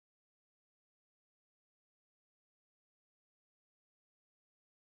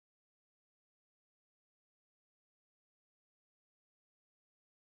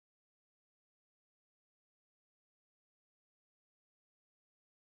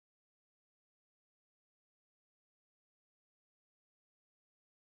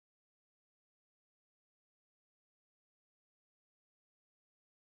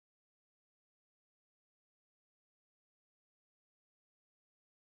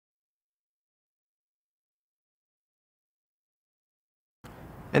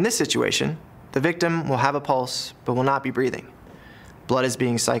In this situation, the victim will have a pulse but will not be breathing. Blood is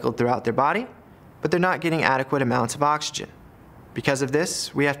being cycled throughout their body, but they're not getting adequate amounts of oxygen. Because of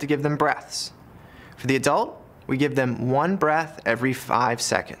this, we have to give them breaths. For the adult, we give them 1 breath every 5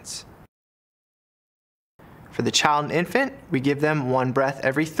 seconds. For the child and infant, we give them 1 breath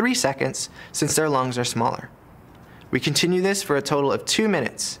every 3 seconds since their lungs are smaller. We continue this for a total of 2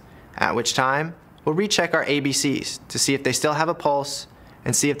 minutes, at which time we'll recheck our ABCs to see if they still have a pulse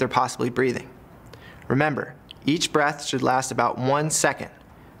and see if they're possibly breathing. Remember, each breath should last about 1 second.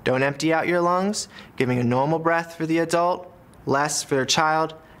 Don't empty out your lungs, giving a normal breath for the adult, less for their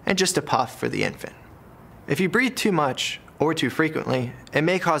child, and just a puff for the infant. If you breathe too much or too frequently, it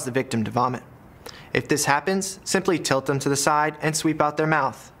may cause the victim to vomit. If this happens, simply tilt them to the side and sweep out their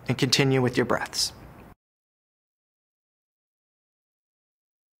mouth and continue with your breaths.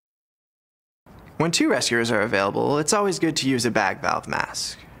 When 2 rescuers are available, it's always good to use a bag valve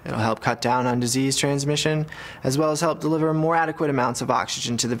mask. It'll help cut down on disease transmission, as well as help deliver more adequate amounts of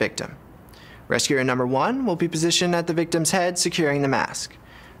oxygen to the victim. Rescuer number 1 will be positioned at the victim's head, securing the mask.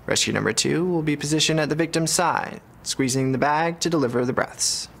 Rescue number 2 will be positioned at the victim's side, squeezing the bag to deliver the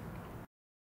breaths.